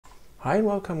Hi and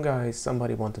welcome guys.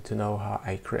 Somebody wanted to know how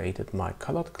I created my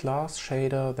colored glass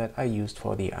shader that I used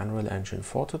for the Unreal Engine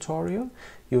 4 tutorial.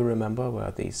 You remember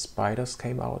where these spiders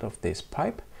came out of this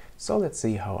pipe? So let's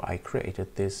see how I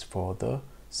created this for the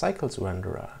cycles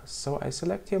renderer. So I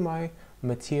select here my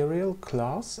material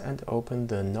class and open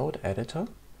the node editor.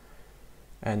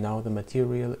 And now the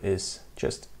material is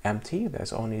just empty.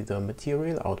 There's only the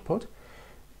material output.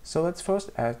 So let's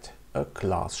first add a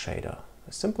glass shader,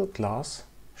 a simple glass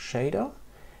shader,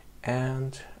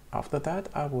 and after that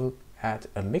I will add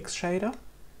a mix shader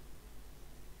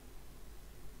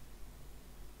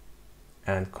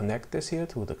and connect this here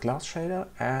to the glass shader,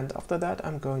 and after that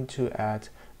I'm going to add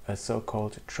a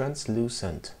so-called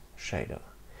translucent shader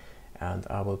and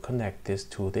I will connect this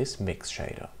to this mix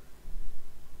shader.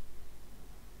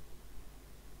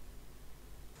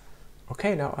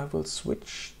 Okay, now I will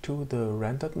switch to the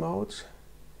rendered mode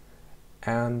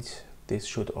and this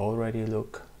should already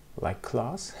look like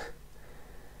glass.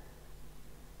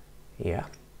 Yeah,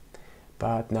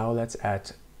 but now let's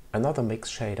add another mix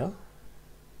shader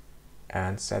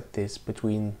and set this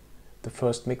between the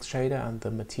first mix shader and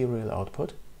the material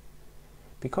output,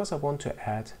 because I want to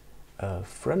add a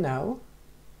Fresnel,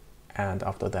 and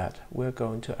after that we're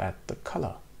going to add the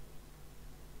color.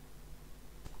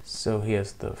 So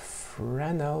here's the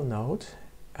Fresnel node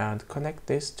and connect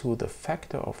this to the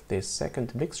factor of this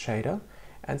second mix shader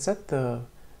and set the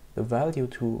value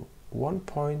to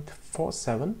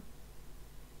 1.47,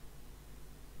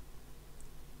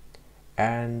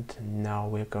 and now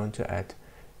we're going to add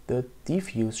the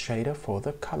diffuse shader for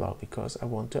the color, because I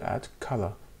want to add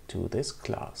color to this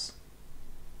class.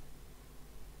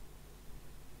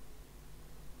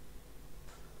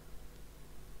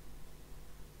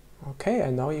 Okay,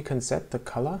 and now you can set the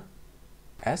color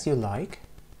as you like,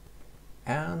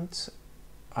 and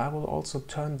I will also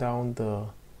turn down the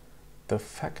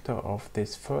factor of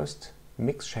this first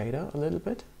mix shader a little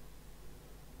bit.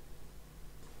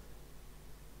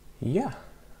 Yeah,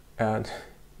 and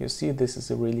you see this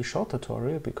is a really short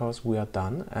tutorial because we are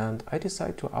done, and I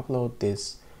decide to upload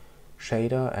this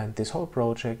shader and this whole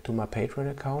project to my Patreon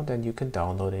account, and you can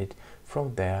download it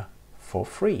from there for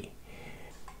free.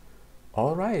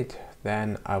 Alright,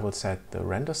 then I will set the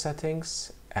render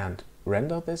settings and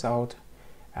render this out,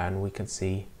 and we can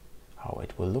see how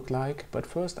it will look like. But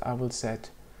first I will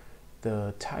set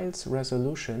the tiles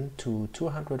resolution to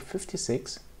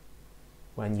 256.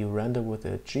 When you render with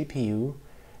a GPU,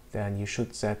 then you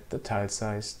should set the tile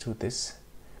size to this,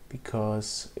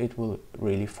 because it will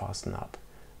really fasten up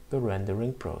the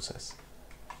rendering process.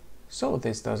 So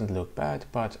this doesn't look bad,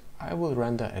 but I will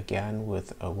render again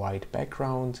with a white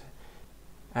background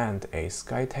and a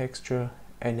sky texture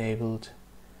enabled.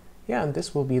 Yeah, and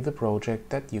this will be the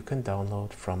project that you can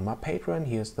download from my Patreon.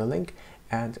 Here's the link,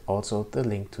 and also the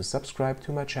link to subscribe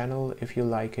to my channel if you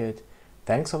like it.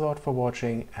 Thanks a lot for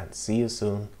watching, and see you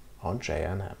soon on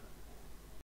JNM.